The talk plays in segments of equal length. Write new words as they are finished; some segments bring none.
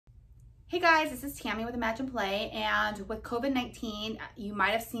Hey guys, this is Tammy with Imagine Play, and with COVID-19, you might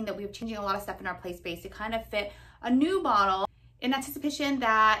have seen that we're changing a lot of stuff in our play space to kind of fit a new model in anticipation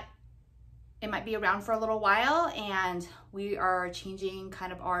that it might be around for a little while, and we are changing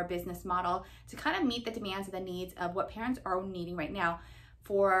kind of our business model to kind of meet the demands and the needs of what parents are needing right now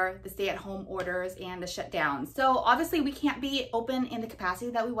for the stay-at-home orders and the shutdowns. So obviously we can't be open in the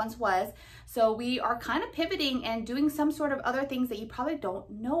capacity that we once was. So we are kind of pivoting and doing some sort of other things that you probably don't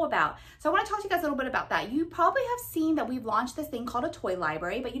know about. So I want to talk to you guys a little bit about that. You probably have seen that we've launched this thing called a toy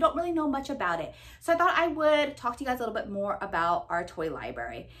library, but you don't really know much about it. So I thought I would talk to you guys a little bit more about our toy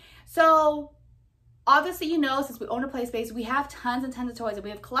library. So obviously, you know, since we own a play space, we have tons and tons of toys, and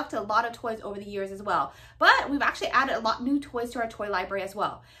we have collected a lot of toys over the years as well. But we've actually added a lot new toys to our toy library as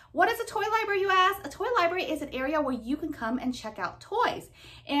well. What is a toy library, you ask? A toy library is an area where you can come and check out toys.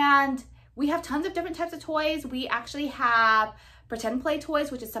 And we have tons of different types of toys. We actually have pretend play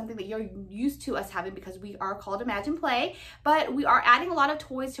toys, which is something that you're used to us having because we are called Imagine Play, but we are adding a lot of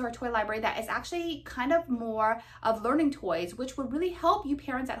toys to our toy library that is actually kind of more of learning toys, which would really help you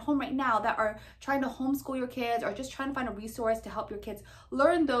parents at home right now that are trying to homeschool your kids or just trying to find a resource to help your kids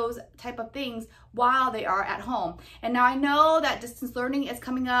learn those type of things while they are at home. And now I know that distance learning is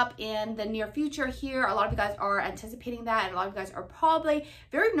coming up in the near future here. A lot of you guys are anticipating that, and a lot of you guys are probably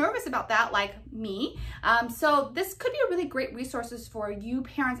very nervous about that, like me. So this could be a really great resource for you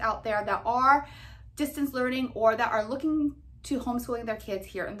parents out there that are distance learning or that are looking to homeschooling their kids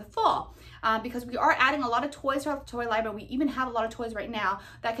here in the fall, because we are adding a lot of toys to our toy library. We even have a lot of toys right now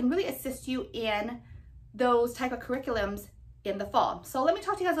that can really assist you in those type of curriculums in the fall. So let me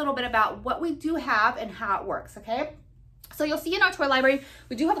talk to you guys a little bit about what we do have and how it works, okay? So you'll see in our toy library,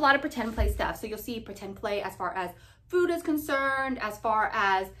 we do have a lot of pretend play stuff. So you'll see pretend play as far as food is concerned, as far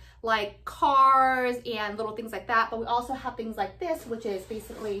as like cars and little things like that. But we also have things like this, which is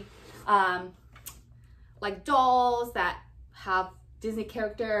basically like dolls that have Disney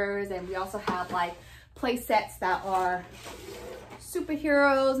characters. And we also have like play sets that are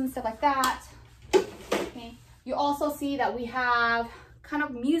superheroes and stuff like that. Okay. You also see that we have kind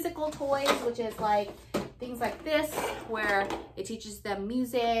of musical toys, which is like things like this, where it teaches them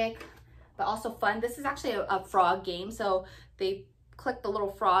music, but also fun. This is actually a frog game. So they click the little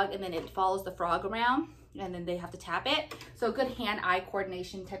frog and then it follows the frog around, and then they have to tap it. So good hand-eye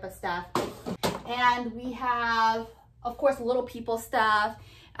coordination type of stuff. And we have, of course, little people stuff,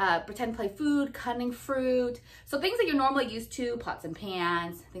 pretend play food, cutting fruit. So things that you're normally used to, pots and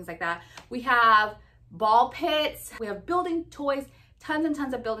pans, things like that. We have ball pits. We have building toys, tons and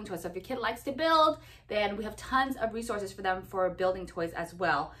tons of building toys. So if your kid likes to build, then we have tons of resources for them for building toys as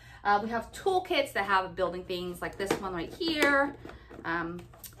well. We have toolkits that have building things like this one right here,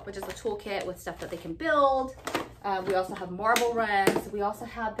 which is a toolkit with stuff that they can build. We also have marble runs. We also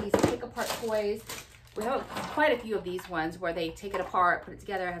have these take apart toys. We have quite a few of these ones where they take it apart, put it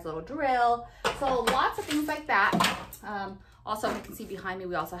together, it has a little drill. So lots of things like that. Also, you can see behind me,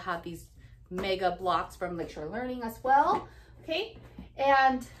 we also have these mega blocks from Lakeshore Learning as well. Okay,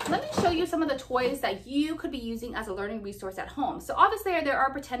 and let me show you some of the toys that you could be using as a learning resource at home. So obviously there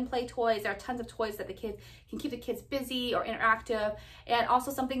are pretend play toys. There are tons of toys that the kids can keep the kids busy or interactive, and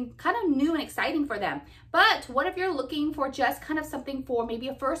also something kind of new and exciting for them. But what if you're looking for just kind of something for maybe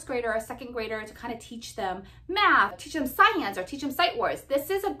a first grader or a second grader to kind of teach them math, teach them science, or teach them sight words?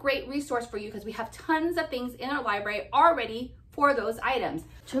 This is a great resource for you because we have tons of things in our library already for those items.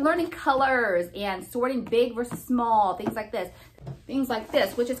 To learning colors and sorting big versus small, things like this. Things like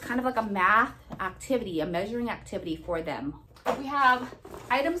this, which is kind of like a math activity, a measuring activity for them. We have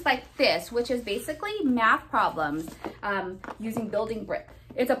items like this, which is basically math problems using building brick.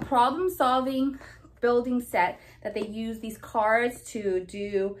 It's a problem-solving building set that they use these cards to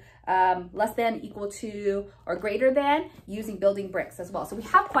do less than, equal to, or greater than, using building bricks as well. So we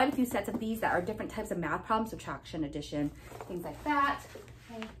have quite a few sets of these that are different types of math problems, subtraction, addition, things like that.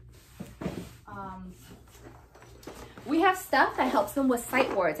 Okay. We have stuff that helps them with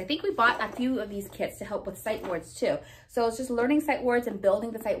sight words. I think we bought a few of these kits to help with sight words too. So it's just learning sight words and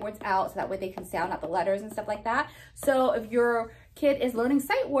building the sight words out so that way they can sound out the letters and stuff like that. So if your kid is learning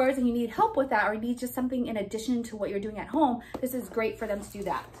sight words and you need help with that, or you need just something in addition to what you're doing at home, this is great for them to do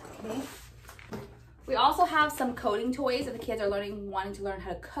that. Okay. We also have some coding toys that the kids are wanting to learn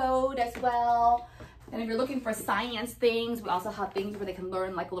how to code as well. And if you're looking for science things, we also have things where they can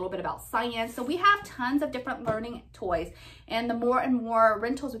learn like a little bit about science. So we have tons of different learning toys. And the more and more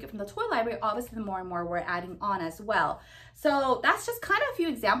rentals we get from the toy library, obviously the more and more we're adding on as well. So that's just kind of a few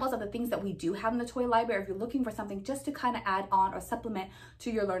examples of the things that we do have in the toy library if you're looking for something just to kind of add on or supplement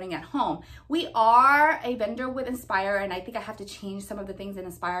to your learning at home. We are a vendor with Inspire, and I think I have to change some of the things in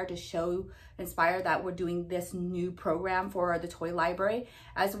Inspire to show Inspire that we're doing this new program for the toy library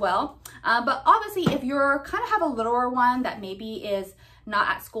as well. But obviously, if you're kind of have a littler one that maybe is not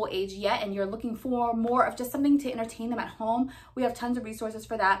at school age yet and you're looking for more of just something to entertain them at home, we have tons of resources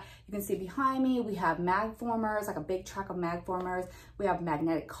for that. You can see behind me, we have mag formers, like a big truck of mag formers. We have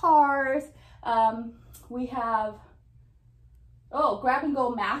magnetic cars. We have, grab and go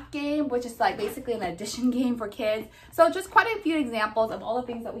math game, which is like basically an addition game for kids. So just quite a few examples of all the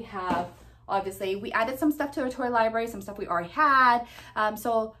things that we have. Obviously, we added some stuff to our toy library, some stuff we already had.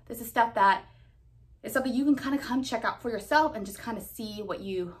 So this is stuff that is something you can kind of come check out for yourself and just kind of see what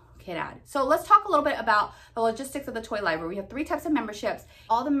you can add. So let's talk a little bit about the logistics of the toy library. We have 3 types of memberships.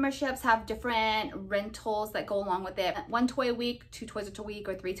 All the memberships have different rentals that go along with it. 1 toy a week, 2 toys a week,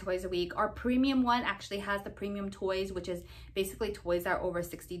 or 3 toys a week. Our premium one actually has the premium toys, which is basically toys that are over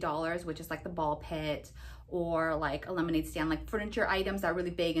 $60, which is like the ball pit or like a lemonade stand, like furniture items that are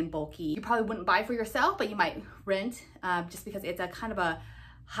really big and bulky. You probably wouldn't buy for yourself, but you might rent just because it's a kind of a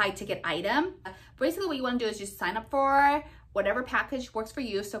high ticket item. Basically what you want to do is just sign up for whatever package works for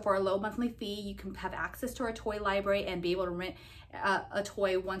you. So for a low monthly fee, you can have access to our toy library and be able to rent a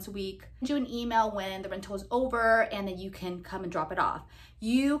toy once a week. Send you an email when the rental is over, and then you can come and drop it off.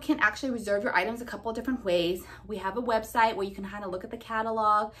 You can actually reserve your items a couple of different ways. We have a website where you can kind of look at the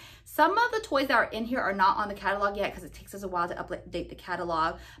catalog. Some of the toys that are in here are not on the catalog yet because it takes us a while to update the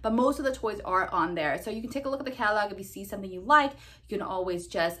catalog, but most of the toys are on there. So you can take a look at the catalog. If you see something you like, you can always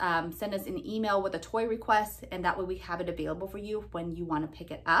just send us an email with a toy request, and that way we have it available for you when you want to pick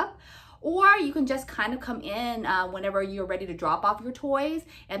it up. Or you can just kind of come in whenever you're ready to drop off your toys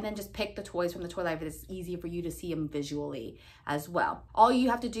and then just pick the toys from the toy library. It's easier for you to see them visually as well. All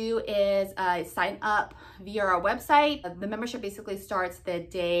you have to do is sign up via our website. The membership basically starts the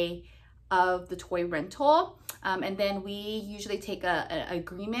day of the toy rental. And then we usually take an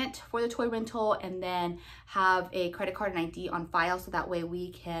agreement for the toy rental and then have a credit card and ID on file, so that way we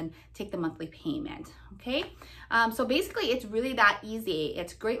can take the monthly payment, okay? So basically it's really that easy.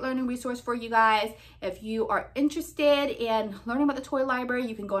 It's a great learning resource for you guys. If you are interested in learning about the toy library,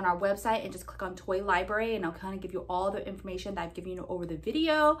 you can go on our website and just click on toy library, and I'll kind of give you all the information that I've given you over the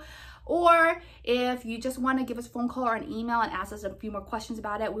video. Or if you just want to give us a phone call or an email and ask us a few more questions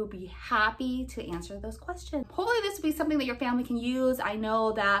about it, we'll be happy to answer those questions. Hopefully this will be something that your family can use. I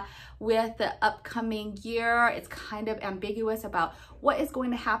know that with the upcoming year, it's kind of ambiguous about what is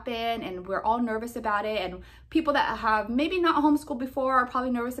going to happen, and we're all nervous about it, and people that have maybe not homeschooled before are probably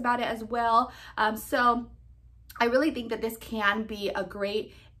nervous about it as well. So I really think that this can be a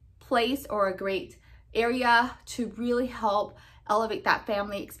great place or a great area to really help elevate that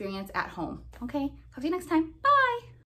family experience at home. Okay, talk to you next time. Bye.